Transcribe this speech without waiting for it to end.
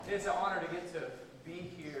It's an honor to get to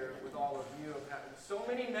be here with all of you. I've had so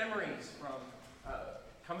many memories from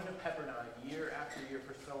coming to Pepperdine year after year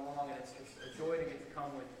for so long, and it's a joy to get to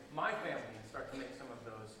come with my family and start to make some of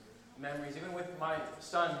those memories. Even with my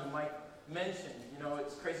son, who Mike mentioned,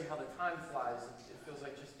 it's crazy how the time flies. It feels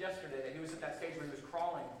like just yesterday that he was at that stage where he was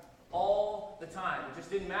crawling all the time. It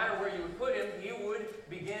just didn't matter where you would put him, he would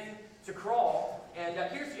begin to crawl. And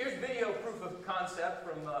here's video proof of concept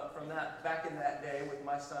from that back in that day with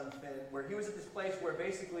my son Finn, where he was at this place where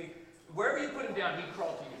basically wherever you put him down, he'd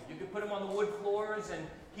crawl to you. You could put him on the wood floors and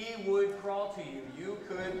he would crawl to you. You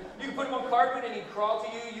could put him on carpet and he'd crawl to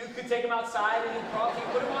you. You could take him outside and he'd crawl to you.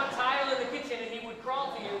 Put him on tile in the kitchen and he would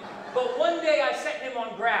crawl to you. But one day I set him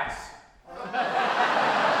on grass.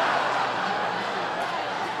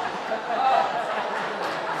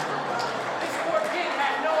 This poor kid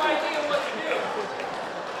had no idea what to do.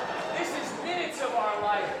 This is minutes of our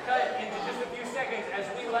life cut into just a few seconds as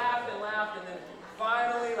we laughed, and then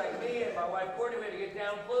finally, like me and my wife Courtney, we had to get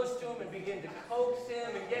down close to him and begin to coax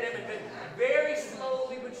him and get him, and then very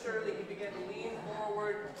slowly but surely he began to lean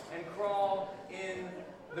forward and crawl in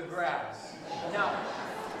the grass. Now,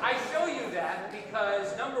 I show you that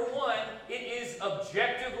because, number one, it is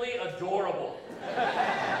objectively adorable.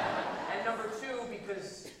 And number two,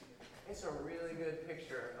 because it's a really good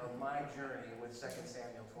picture of my journey with 2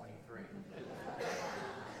 Samuel 23.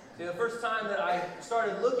 See, the first time that I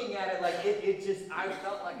started looking at it, I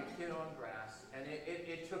felt like a kid on grass. And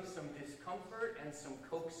it took some discomfort and some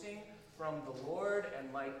coaxing from the Lord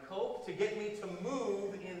and Mike Cope to get me to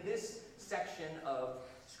move in this section of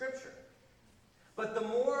Scripture. But the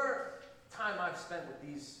more time I've spent with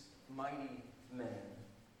these mighty men,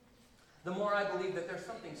 the more I believe that there's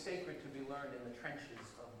something sacred to be learned in the trenches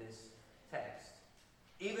of this text.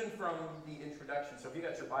 Even from the introduction. So if you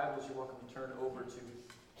got your Bibles, you're welcome to turn over to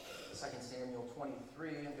 2 Samuel 23.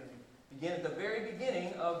 I'm going to begin at the very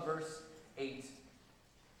beginning of verse 8.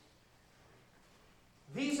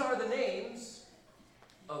 These are the names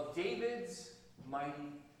of David's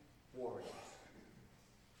mighty warriors.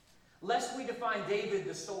 Lest we define David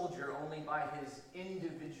the soldier only by his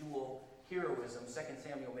individual heroism, 2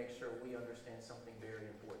 Samuel makes sure we understand something very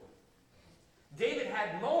important. David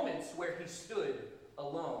had moments where he stood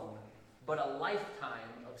alone, but a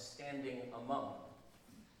lifetime of standing among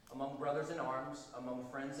brothers in arms, among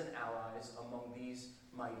friends and allies, among these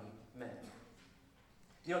mighty men.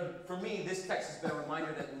 For me, this text has been a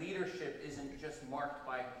reminder that leadership isn't just marked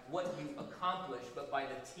by what you accomplish, but by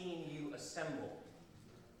the team you assemble.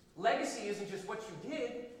 Legacy isn't just what you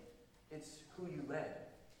did, it's who you led.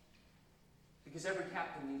 Because every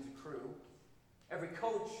captain needs a crew. Every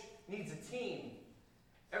coach needs a team.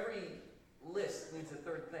 Every list needs a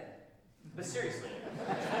third thing. But seriously,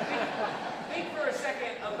 think for a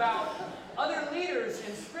second about other leaders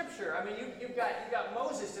in Scripture. I mean, you've got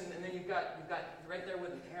Moses, and then you've got right there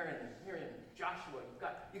with him Aaron, Miriam, Joshua.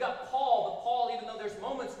 You got Paul. But Paul, even though there's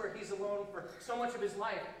moments where he's alone for so much of his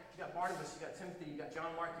life, you got Barnabas, you got Timothy, you got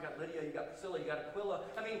John Mark, you got Lydia, you got Priscilla, you got Aquila.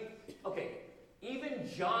 I mean, okay, even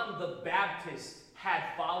John the Baptist had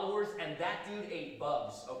followers, and that dude ate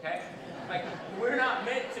bugs. Okay, we're not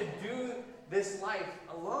meant to do this life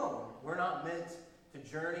alone. We're not meant to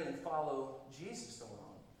journey and follow Jesus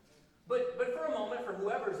alone. But for a moment, for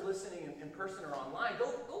whoever's listening in person or online,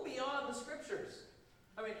 go beyond the Scriptures.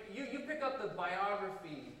 I mean, you pick up the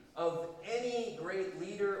biography of any great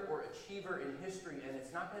leader or achiever in history, and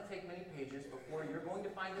it's not going to take many pages before you're going to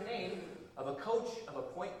find the name of a coach, of a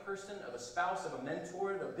point person, of a spouse, of a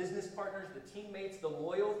mentor, the business partners, the teammates, the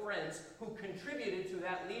loyal friends who contributed to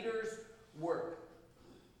that leader's work.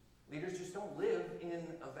 Leaders just don't live in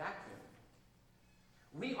a vacuum.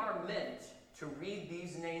 We are meant to read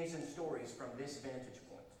these names and stories from this vantage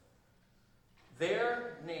point.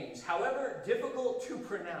 Their names, however difficult to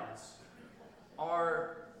pronounce,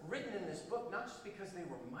 are written in this book not just because they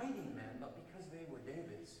were mighty men, but because they were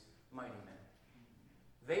David's mighty men.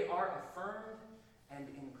 They are affirmed and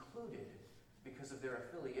included because of their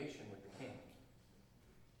affiliation with the king.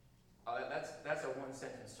 That's a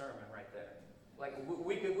one-sentence sermon right there. Like,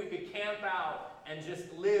 we could camp out and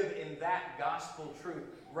just live in that gospel truth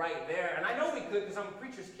right there. And I know we could because I'm a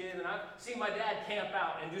preacher's kid and I've seen my dad camp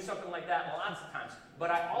out and do something like that lots of times. But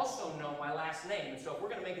I also know my last name. And so if we're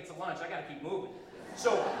going to make it to lunch, I got to keep moving.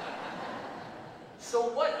 So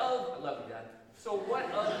what of... I love you, Dad. So what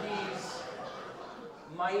of these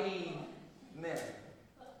mighty men?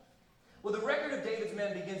 Well, the record of David's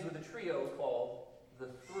men begins with a trio called the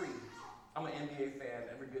Three. I'm an NBA fan.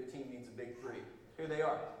 Every good team needs a big three. Here they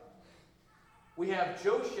are. We have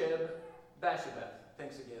Josheb-Basshebeth.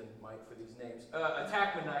 Thanks again, Mike, for these names. A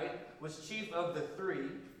Tachmonite, was chief of the Three.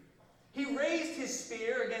 his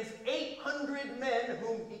spear against 800 men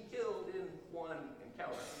whom he killed in one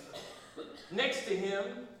encounter. Next to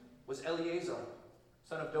him was Eleazar,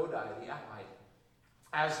 son of Dodai the Ahite.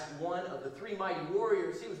 As one of the three mighty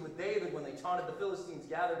warriors, he was with David when they taunted the Philistines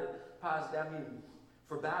gathered at Pas-dammim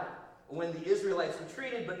for battle. When the Israelites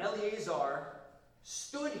retreated, but Eleazar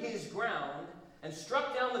stood his ground and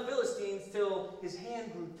struck down the Philistines till his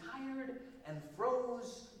hand grew tired and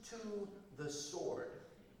froze to the sword.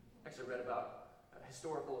 Actually read about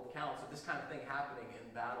historical accounts of this kind of thing happening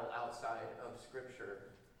in battle outside of Scripture,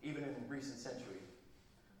 even in recent centuries.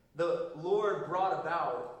 The Lord brought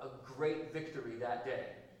about a great victory that day.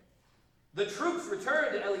 The troops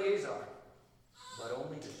returned to Eleazar, but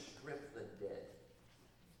only to strip the dead.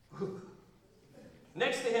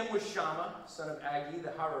 Next to him was Shammah, son of Agi, the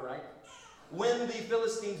Hararite. When the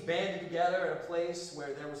Philistines banded together at a place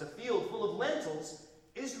where there was a field full of lentils,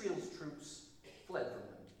 Israel's troops fled from them.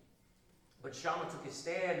 But Shammah took his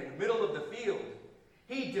stand in the middle of the field.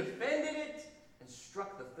 He defended it and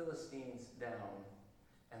struck the Philistines down.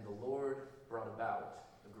 And the Lord brought about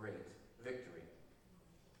a great victory.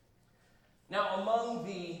 Now, among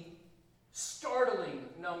the startling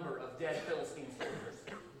number of dead Philistine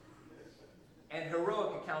soldiers and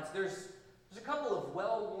heroic accounts, there's a couple of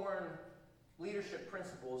well-worn leadership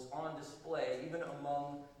principles on display even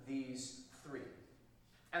among these three.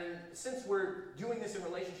 And since we're doing this in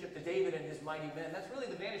relationship to David and his mighty men, that's really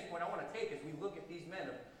the vantage point I want to take as we look at these men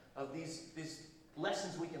of these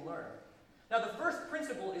lessons we can learn. Now, the first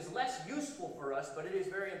principle is less useful for us, but it is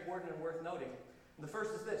very important and worth noting. And the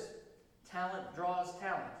first is this: talent draws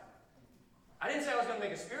talent. I didn't say I was going to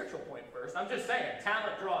make a spiritual point first. I'm just saying,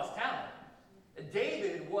 talent draws talent.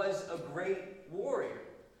 David was a great warrior.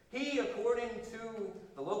 He, according to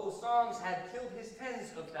the local songs, had killed his tens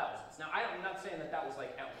of thousands. Now, I'm not saying that was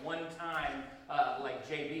like at one time, like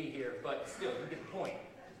JB here, but still, you get the point.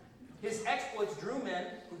 His exploits drew men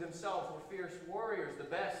who themselves were fierce warriors. The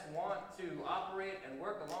best want to operate and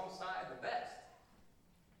work alongside the best.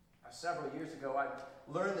 Several years ago, I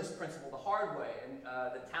learned this principle the hard way, and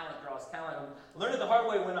that talent draws talent. I learned it the hard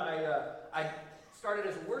way when I started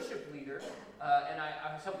as a worship leader, and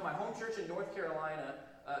I was helping my home church in North Carolina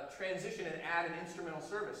transition and add an instrumental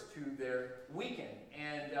service to their weekend.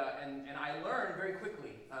 And I learned very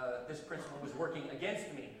quickly this principle was working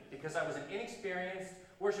against me because I was an inexperienced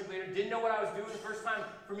worship leader, didn't know what I was doing. The first time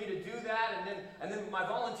for me to do that, and then my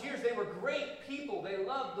volunteers, they were great people. They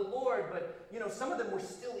loved the Lord, but some of them were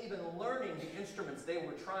still even learning the instruments they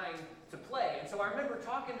were trying to play. And so I remember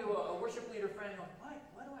talking to a worship leader friend, like,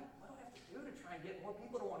 what do I have to do to try and get more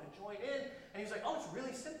people to want to join in? And he's like, oh, it's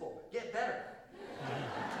really simple. Get better.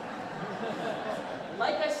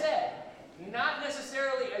 Like I said, not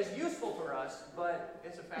necessarily as useful for us, but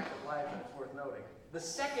it's a fact of life and it's worth noting. The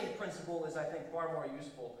second principle is, I think, far more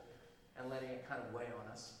useful and letting it kind of weigh on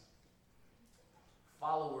us.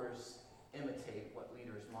 Followers imitate what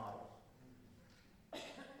leaders model.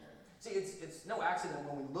 See, it's no accident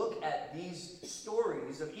when we look at these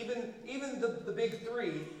stories of even the big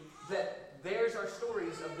three, that theirs are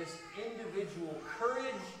stories of this individual courage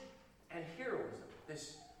and heroism,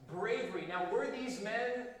 this bravery. Now, were these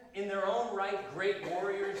men in their own right great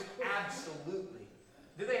warriors? Absolutely.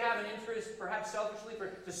 Did they have an interest, perhaps selfishly,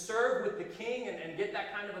 to serve with the king and get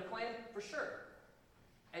that kind of acclaim? For sure.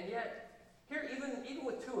 And yet, here, even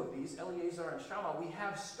with two of these, Eleazar and Shammah, we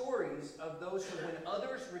have stories of those who, when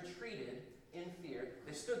others retreated in fear,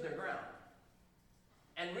 they stood their ground.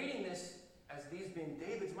 And reading this as these being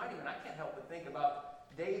David's mighty men, I can't help but think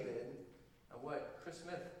about David, what Chris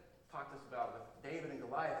Smith talked to us about with David and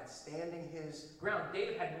Goliath, and standing his ground.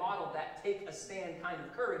 David had modeled that take a stand kind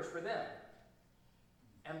of courage for them.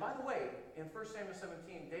 And by the way, in 1 Samuel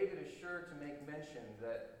 17, David is sure to make mention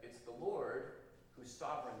that it's the Lord who's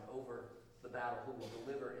sovereign over the battle, who will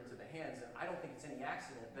deliver into the hands. And I don't think it's any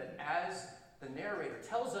accident that as the narrator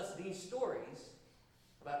tells us these stories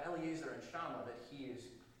about Eleazar and Shammah, that he is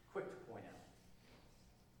quick to point out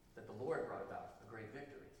that the Lord brought about a great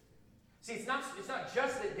victory. See, it's not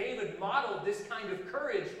just that David modeled this kind of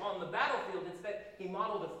courage on the battlefield, it's that he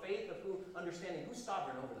modeled a faith of understanding who's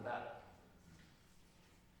sovereign over the battle.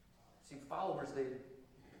 See, followers,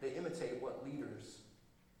 they imitate what leaders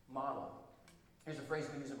model. Here's a phrase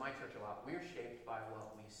we use at my church a lot: we're shaped by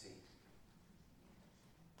what we see.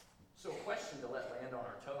 So a question to let land on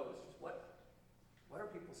our toes is, what are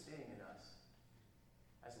people seeing in us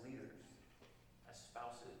as leaders, as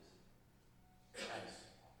spouses, as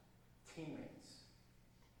teammates,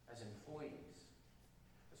 as employees,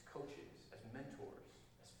 as coaches, as mentors,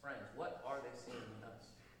 as friends? What are they seeing in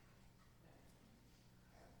us?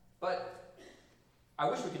 But I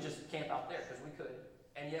wish we could just camp out there, because we could.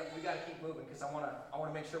 And yet we got to keep moving, because I want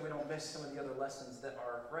to make sure we don't miss some of the other lessons that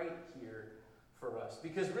are right here for us.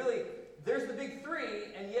 Because really, there's the big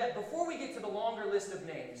three, and yet before we get to the longer list of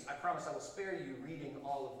names, I promise I will spare you reading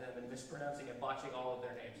all of them and mispronouncing and botching all of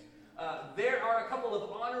their names. There are a couple of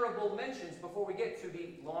honorable mentions before we get to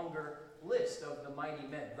the longer list of the mighty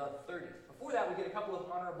men, the 30. Before that, we get a couple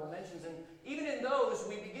of honorable mentions, and even in those,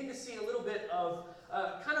 we begin to see a little bit of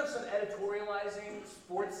kind of some editorializing,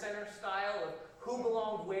 Sports Center style of who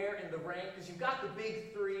belonged where in the rank, because you've got the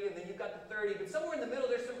big three, and then you've got the 30, but somewhere in the middle,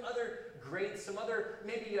 there's some other greats, some other,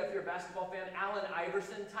 maybe if you're a basketball fan, Allen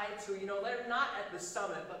Iverson types, who, they're not at the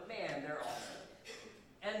summit, but man, they're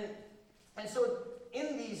awesome. And so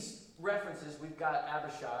in these references, we've got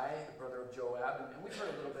Abishai, the brother of Joab, and we've heard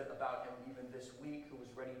a little bit about him even this week, who was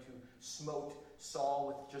ready to smote Saul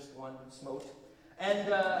with just one smote. And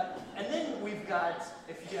then we've got,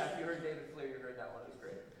 if you heard David Fleer, you heard that one, it was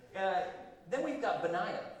great. Then we've got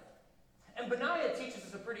Benaiah. And Benaiah teaches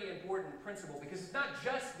us a pretty important principle, because it's not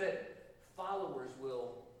just that followers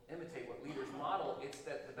will imitate what leaders model, it's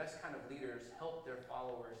that the best kind of leaders help their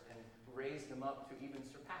followers and raise them up to even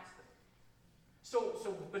surpass them.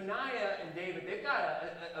 So Benaiah and David, they've got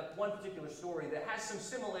a one particular story that has some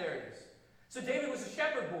similarities. So David was a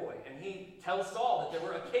shepherd boy, and he tells Saul that there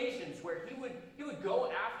were occasions where he would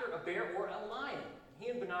go after a bear or a lion.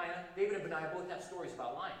 David and Benaiah both have stories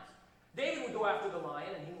about lions. David would go after the lion,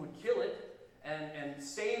 and he would kill it and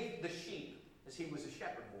save the sheep, as he was a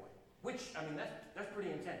shepherd boy. Which, that's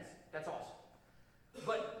pretty intense. That's awesome.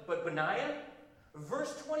 But Benaiah,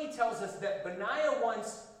 verse 20 tells us that Benaiah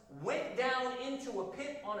once went down into a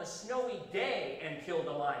pit on a snowy day and killed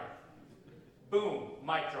a lion. Boom,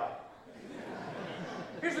 mic drop.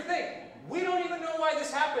 Here's the thing. We don't even know why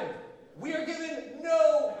this happened. We are given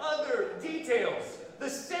no other details. The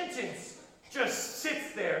sentence just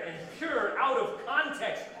sits there in pure, out of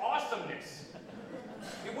context awesomeness.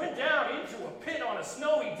 He went down into a pit on a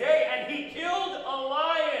snowy day and he killed a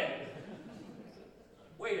lion.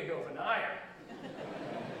 Way to go, Benaiah.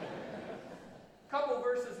 A couple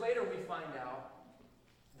verses later, we find out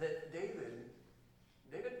that David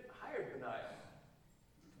hired Benaiah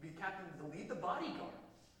to be captain to lead the bodyguard,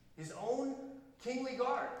 his own kingly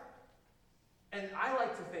guard. And I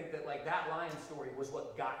like to think that that lion story was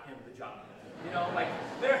what got him the job.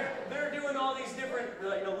 They're doing all these different,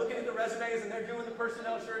 looking at the resumes, and they're doing the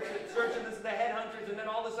personnel search, and this is the headhunters, and then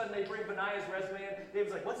all of a sudden they bring Benaiah's resume in.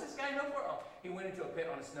 David's like, what's this guy know for? Oh, he went into a pit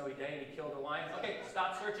on a snowy day and he killed a lion. Okay,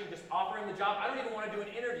 stop searching, just offer him the job. I don't even want to do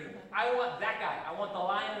an interview. I want that guy. I want the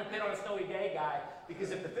lion in the pit on a snowy day guy,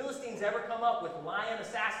 because if the Philistines ever come up with lion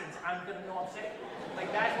assassins, I'm going to know I'm safe.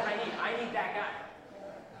 That's what I need. I need that guy.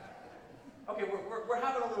 Okay, we're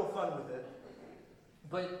having a little fun with it,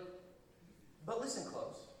 but listen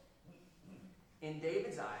close. In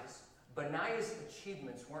David's eyes, Benaiah's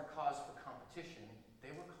achievements weren't cause for competition, they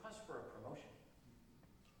were cause for a promotion.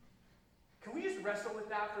 Can we just wrestle with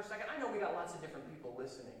that for a second? I know we got lots of different people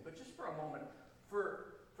listening, but just for a moment,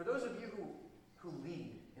 for those of you who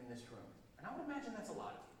lead in this room, and I would imagine that's a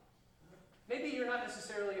lot of you. Maybe you're not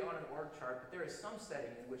necessarily on an org chart, but there is some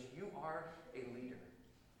setting in which you are a leader.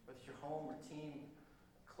 Whether it's your home or team,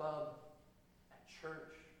 club, at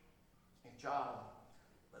church, your job.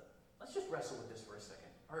 Let's just wrestle with this for a second.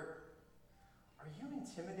 Are you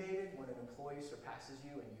intimidated when an employee surpasses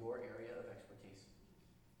you in your area of expertise?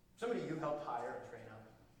 Somebody you helped hire and train up?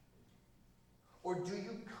 Or do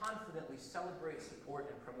you confidently celebrate, support,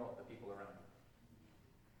 and promote the people around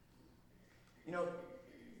you?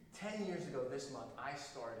 10 years ago this month, I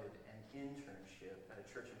started an internship at a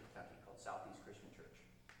church in Kentucky called Southeast Christian Church.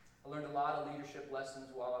 I learned a lot of leadership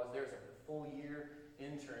lessons while I was there. It was a full year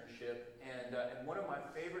internship, and one of my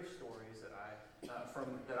favorite stories that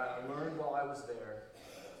I learned while I was there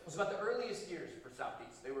was about the earliest years for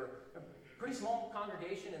Southeast. They were a pretty small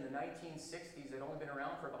congregation in the 1960s. They'd only been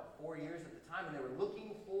around for about 4 years at the time, and they were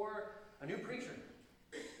looking for a new preacher.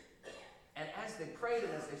 And as they prayed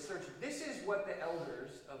and as they searched, this is what the elders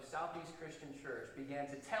of Southeast Christian Church began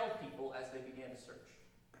to tell people as they began to search.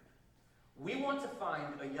 We want to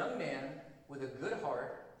find a young man with a good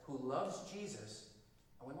heart who loves Jesus,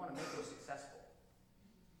 and we want to make him successful.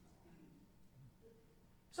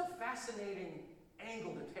 It's a fascinating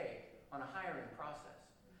angle to take on a hiring process.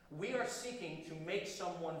 We are seeking to make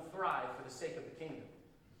someone thrive for the sake of the kingdom.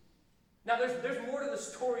 Now, there's more to the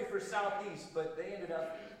story for Southeast, but they ended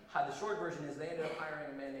up, the short version is they ended up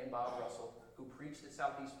hiring a man named Bob Russell, who preached at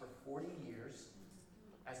Southeast for 40 years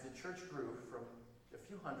as the church grew from a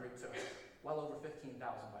few hundred to well over 15,000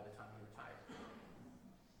 by the time he retired.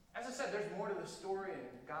 As I said, there's more to the story and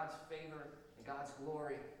God's favor and God's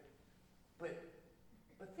glory. But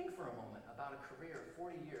think for a moment about a career of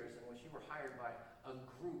 40 years in which you were hired by a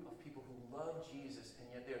group of people who love Jesus, and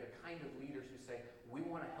yet they're the kind of leaders who say, we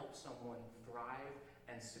want to help someone thrive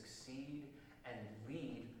and succeed and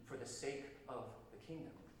lead for the sake of the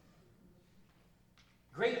kingdom.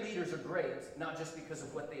 Great leaders are great, not just because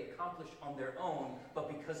of what they accomplish on their own, but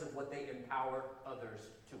because of what they empower others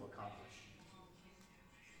to accomplish.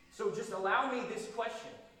 So just allow me this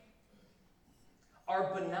question. Are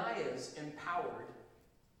Benaiahs empowered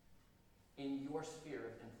in your sphere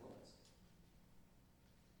of influence?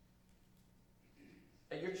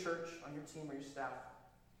 At your church, on your team or your staff,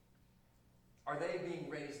 are they being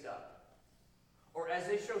raised up? Or as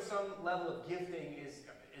they show some level of gifting,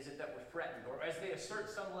 is it that we're threatened? Or as they assert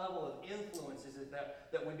some level of influence, is it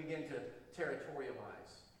that we begin to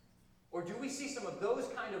territorialize? Or do we see some of those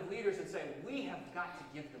kind of leaders and say, we have got to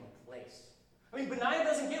give them a place? I mean, Benaiah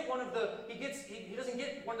doesn't get he doesn't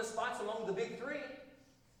get one of the spots among the big three.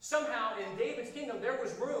 Somehow in David's kingdom there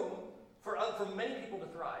was room for many people to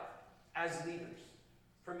thrive as leaders,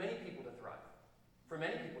 for many people to thrive, for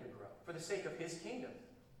many people to grow, for the sake of his kingdom.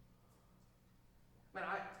 Man,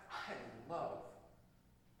 I love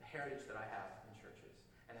the heritage that I have in churches.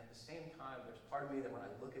 And at the same time, there's part of me that when I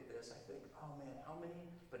look at this, I think, oh man, how many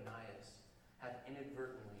Benaiahs have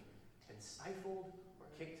inadvertently been stifled or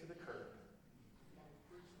kicked to the curb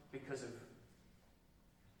because of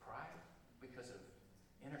pride, because of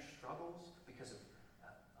inner struggles, because of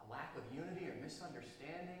a lack of unity or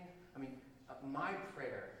misunderstanding. I mean, my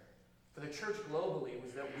prayer for the church globally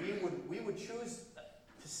was that we would choose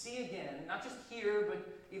to see again, not just here, but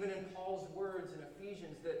even in Paul's words in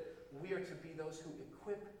Ephesians, that we are to be those who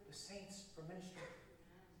equip the saints for ministry.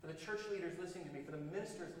 For the church leaders listening to me, for the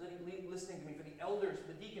ministers listening to me, for the elders,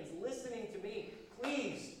 the deacons listening to me,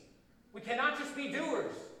 please, we cannot just be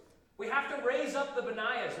doers. We have to raise up the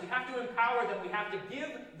Benaiahs. We have to empower them. We have to give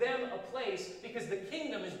them a place because the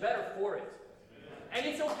kingdom is better for it. And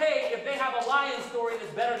it's okay if they have a lion story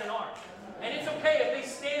that's better than ours. And it's okay if they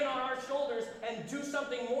stand on our shoulders and do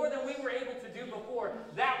something more than we were able to do before.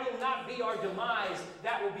 That will not be our demise.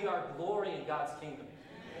 That will be our glory in God's kingdom.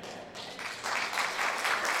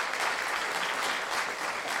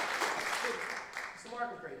 It's the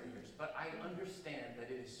mark of great leaders. But I understand that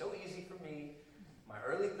it is so easy for me, my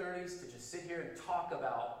early 30s, to just sit here and talk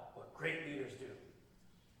about what great leaders do.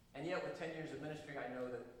 And yet with 10 years of ministry, I know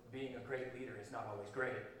that being a great leader is not always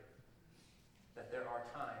great. That there are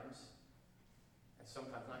times, and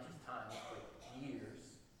sometimes not just times, but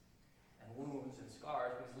years, and wounds and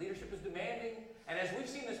scars, because leadership is demanding. And as we've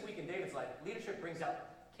seen this week in David's life, leadership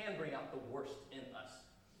can bring out the worst in us.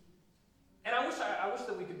 And I wish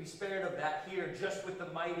that we could be spared of that here just with the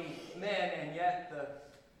mighty men, and yet the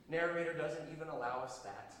narrator doesn't even allow us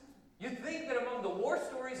that. You'd think that among the war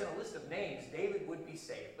stories and a list of names, David would be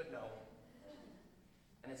safe, but no.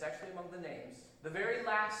 And it's actually among the names. The very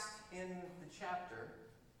last in the chapter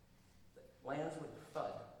lands with a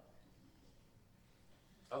thud.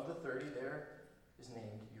 Of the 30, there is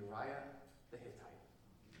named Uriah the Hittite.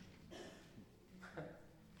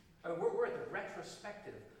 I mean, we're at the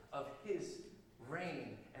retrospective of his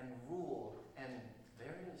reign and rule, and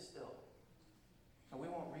there it is still. And we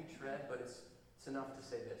won't retread, but it's enough to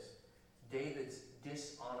say this. David's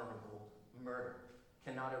dishonorable murder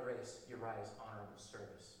cannot erase Uriah's honorable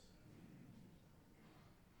service.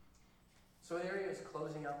 So there he is,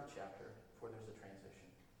 closing out the chapter before there's a transition.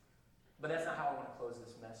 But that's not how I want to close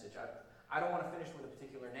this message. I don't want to finish with a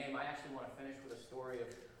particular name. I actually want to finish with a story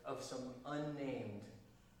of some unnamed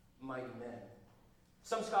mighty men.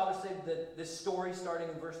 Some scholars say that this story starting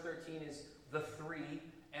in verse 13 is the three,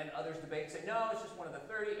 and others debate and say, no, it's just one of the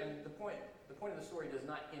 30, and the point of the story does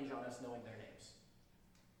not hinge on us knowing their names.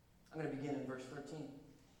 I'm going to begin in verse 13.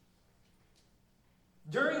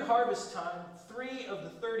 During harvest time, 3 of the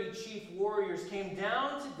 30 chief warriors came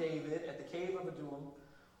down to David at the cave of Adullam,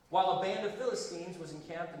 while a band of Philistines was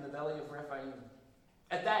encamped in the valley of Rephaim.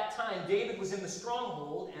 At that time, David was in the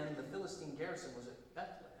stronghold, and the Philistine garrison was at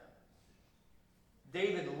Bethlehem.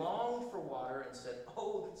 David longed for water and said,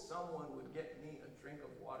 oh, that someone would get me a drink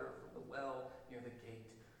of water from the well near the gate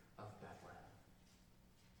of Bethlehem.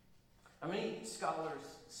 Now, many scholars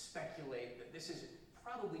speculate that this is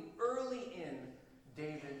probably early in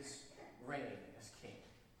David's reign as king.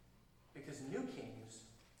 Because new kings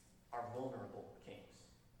are vulnerable kings.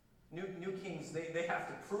 New kings, they have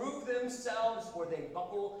to prove themselves or they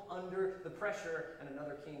buckle under the pressure and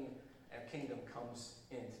another kingdom comes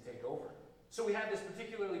in to take over. So we have this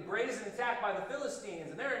particularly brazen attack by the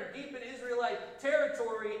Philistines, and they're deep in Israelite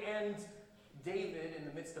territory, and David, in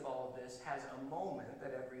the midst of all of this, has a moment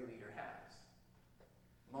that every leader has.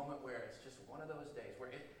 one of those days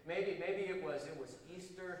where maybe it was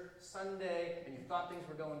Easter Sunday, and you thought things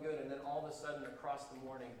were going good, and then all of a sudden across the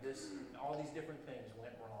morning, all these different things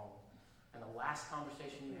went wrong. And the last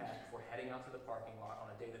conversation you had before heading out to the parking lot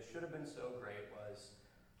on a day that should have been so great was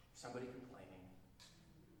somebody complaining,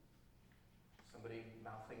 somebody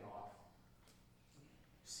mouthing off,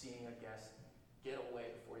 seeing a guest get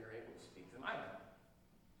away before you're able to speak to them. I don't know.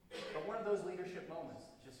 But one of those leadership moments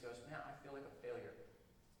just goes, man, I feel like a failure.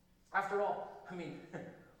 After all, I mean,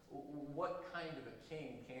 what kind of a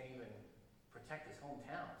king can't even protect his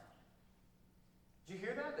hometown? Did you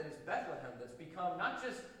hear that? That it's Bethlehem that's become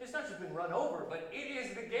it's not just been run over, but it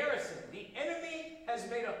is the garrison. The enemy has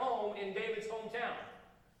made a home in David's hometown.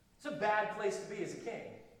 It's a bad place to be as a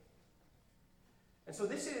king. And so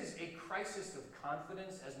this is a crisis of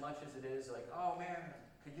confidence as much as it is like, oh man,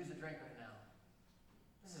 could use a drink right now.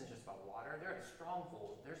 This isn't just about water. They're at a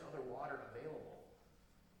stronghold. There's other water available.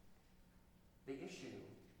 The issue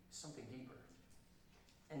is something deeper.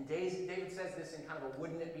 And David says this in kind of a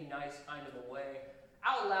wouldn't it be nice kind of a way,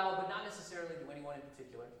 out loud, but not necessarily to anyone in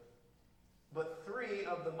particular. But three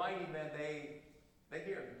of the mighty men, they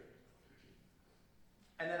hear him.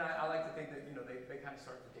 And then I like to think that, they kind of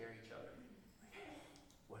start to dare each other.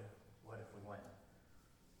 What if we went?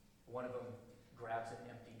 One of them grabs an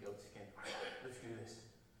empty goat skin. Let's do this.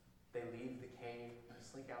 They leave the cave, and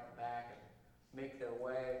slink out the back, and make their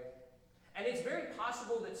way. And it's very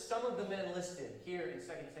possible that some of the men listed here in 2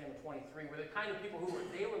 Samuel 23 were the kind of people who were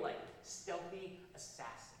like stealthy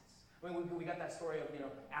assassins. I mean, we got that story of,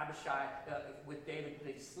 Abishai with David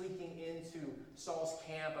sneaking into Saul's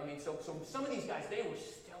camp. I mean, so some of these guys, they were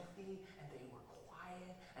stealthy, and they were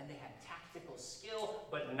quiet, and they had tactical skill,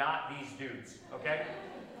 but not these dudes, okay?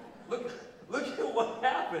 Look at what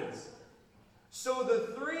happens. So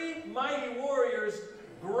the three mighty warriors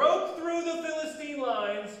broke through the Philistine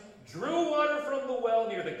lines, drew water from the well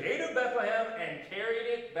near the gate of Bethlehem, and carried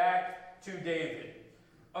it back to David.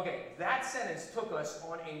 Okay, that sentence took us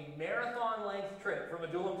on a marathon-length trip from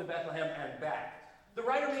Adullam to Bethlehem and back. The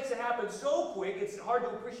writer makes it happen so quick, it's hard to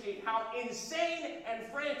appreciate how insane and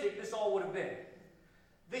frantic this all would have been.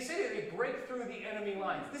 They say that they break through the enemy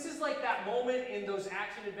lines. This is like that moment in those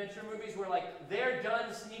action-adventure movies where, they're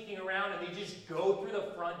done sneaking around and they just go through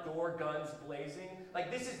the front door, guns blazing.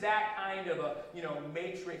 This is that kind of a,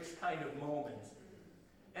 Matrix kind of moment.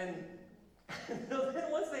 And then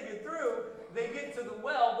once they get through, they get to the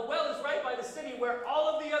well. The well is right by the city where all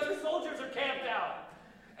of the other soldiers are camped out.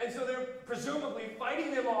 And so they're presumably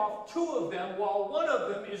fighting them off, two of them, while one of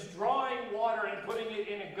them is drawing water and putting it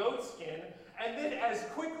in a goat skin. And then as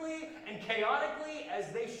quickly and chaotically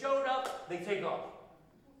as they showed up, they take off.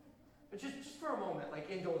 But just for a moment,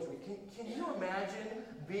 indulge me. Can you imagine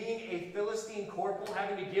being a Philistine corporal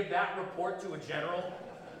having to give that report to a general?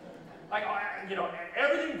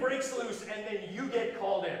 Everything breaks loose and then you get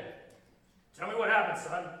called in. Tell me what happened,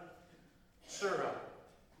 son. Sure,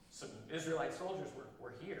 some Israelite soldiers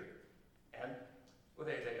were here. And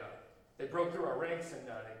they broke through our ranks and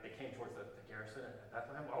they came towards the garrison at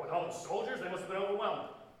Bethlehem. Well, with all those soldiers, they must have been overwhelmed.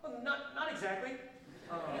 Well, not exactly.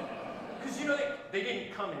 Because, they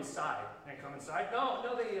didn't come inside. They didn't come inside? No,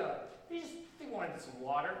 they wanted some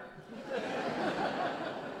water.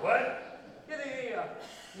 What? Yeah,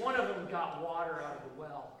 one of them got water out of the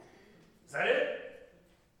well. Is that it?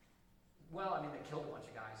 Well, they killed a bunch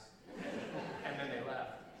of guys. And then they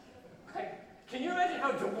left. Can you imagine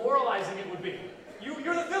how demoralizing it would be?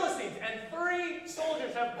 You're the Philistines, and three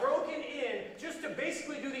soldiers have broken in just to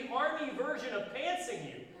basically do the army version of pantsing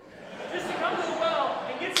you. Just to come to the well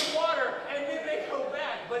and get some water, and then they go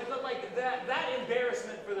back. But that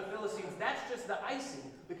embarrassment for the Philistines, that's just the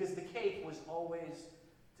icing, because the cake was always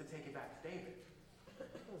to take it back to David.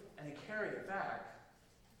 And they carry it back,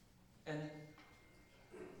 and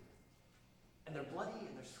they're bloody,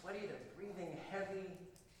 and they're sweaty, they're breathing heavy,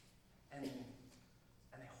 and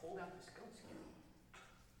they hold out this goat skin.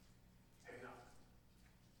 Here you go.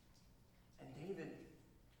 And David,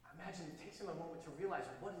 I imagine it takes him a moment to realize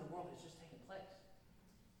what in the world has just taken place.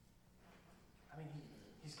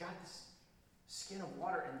 He's got this skin of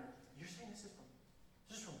water, and you're saying this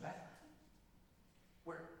is from Bethlehem?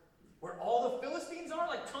 Where all the Philistines are,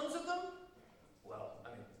 tons of them? Well,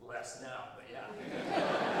 less now, but yeah.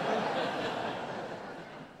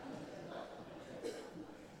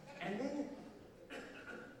 And then,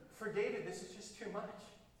 for David, this is just too much.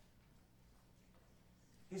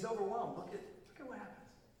 He's overwhelmed. Look at what happens.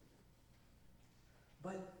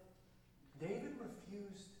 But David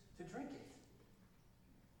refused to drink it.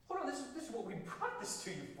 Hold on, this is what we brought this to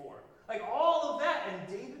you for. All of that, and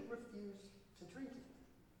David refused to drink it.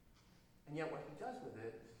 And yet what he does with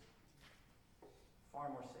it far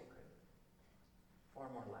more sacred, far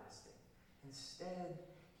more lasting. Instead,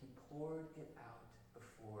 he poured it out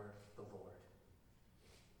before the Lord.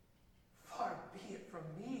 Far be it from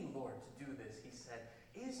me, Lord, to do this, he said.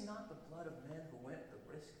 Is not the blood of men who went the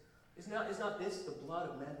risk? Is not this the blood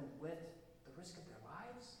of men who went the risk of their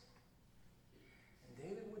lives? And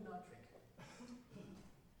David would not drink it.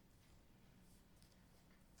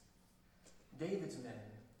 David's men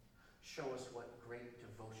show us what great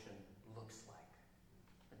devotion looks like.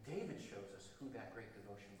 And David shows us who that great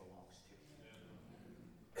devotion belongs to.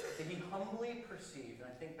 That he humbly perceived, and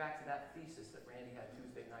I think back to that thesis that Randy had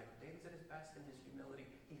Tuesday night, David's at his best in his humility.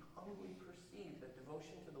 He humbly perceived that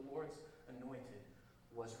devotion to the Lord's anointed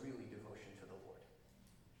was really devotion to the Lord.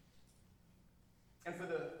 And for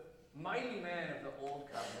the mighty man of the old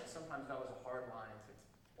covenant, sometimes that was a hard line to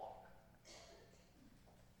walk.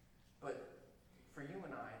 But for you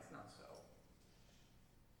and I, it's not so.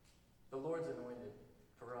 The Lord's anointed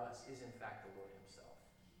for us is in fact the Lord himself.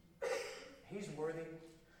 He's worthy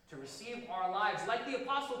to receive our lives. Like the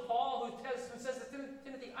Apostle Paul who says to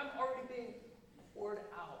Timothy, I'm already being poured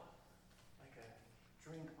out like a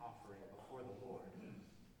drink offering before the Lord.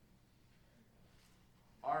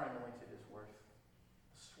 Our anointed is worth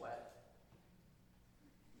the sweat,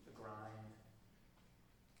 the grind,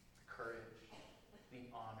 the courage, the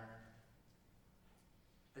honor,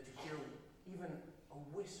 that to hear even a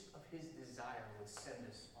wisp of his desire would send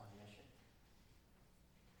us on mission.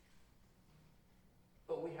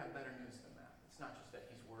 But we have better news than that. It's not just that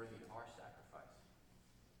he's worthy of our sacrifice.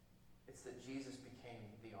 It's that Jesus became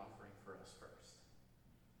the offering for us first.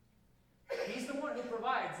 He's the one who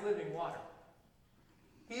provides living water.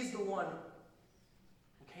 He's the one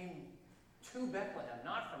who came to Bethlehem,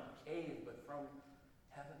 not from a cave, but from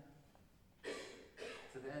heaven,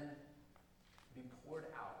 to then be poured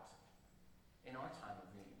out in our time of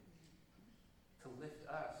need, to lift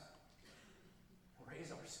us,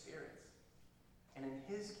 raise our spirits. And in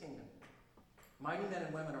his kingdom, mighty men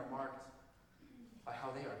and women are marked by how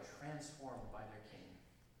they are transformed by their King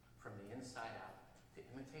from the inside out to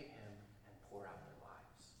imitate him and pour out their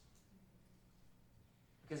lives.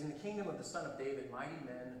 Because in the kingdom of the Son of David, mighty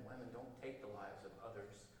men and women don't take the lives of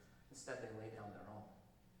others. Instead, they lay down their own.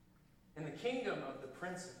 In the kingdom of the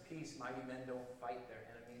Prince of Peace, mighty men don't fight their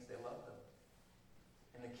enemies, they love them.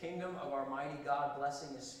 In the kingdom of our mighty God,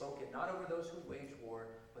 blessing is spoken not over those who wage war,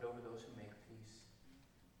 but over those who make peace.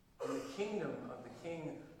 In the kingdom of the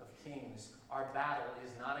King of Kings, our battle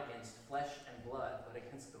is not against flesh and blood, but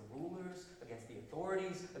against the rulers, against the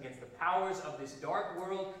authorities, against the powers of this dark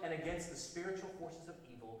world, and against the spiritual forces of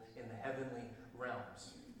evil in the heavenly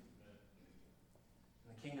realms.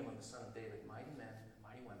 In the kingdom of the Son of David, mighty men and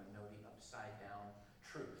mighty women know the upside-down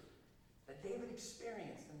truth that David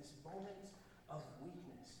experienced in this moment of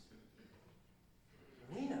weakness.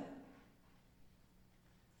 We know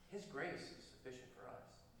his grace is sufficient for us.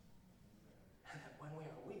 And that when we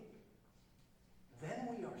are weak, then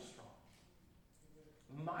we are strong.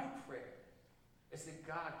 My prayer is that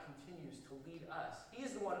God continues to lead us. He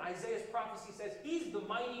is the one, Isaiah's prophecy says, he's the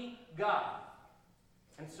mighty God.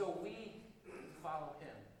 And so we follow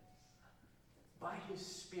him. By his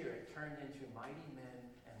Spirit turned into mighty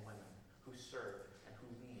men and women who serve and who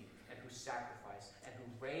lead and who sacrifice and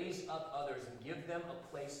who raise up others and give them a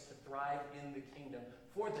place to thrive in the kingdom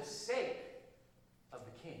for the sake of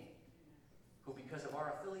the King, who because of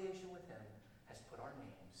our affiliation with him has put our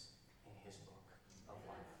names in his book of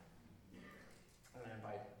life. I'm going to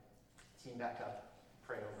invite the team back up,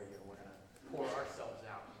 pray over you. We're going to pour ourselves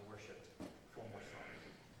out in worship. Four more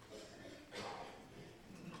songs.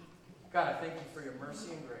 God, I thank you for your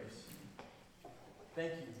mercy and grace.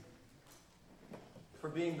 Thank you for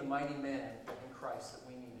being the mighty man in Christ that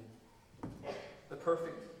we needed. The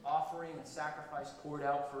perfect offering and sacrifice poured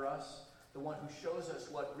out for us. The one who shows us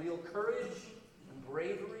what real courage and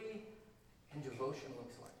bravery and devotion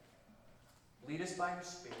looks like. Lead us by your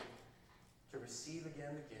Spirit to receive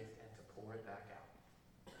again the gift and to pour it back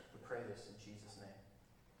out. We pray this in Jesus' name.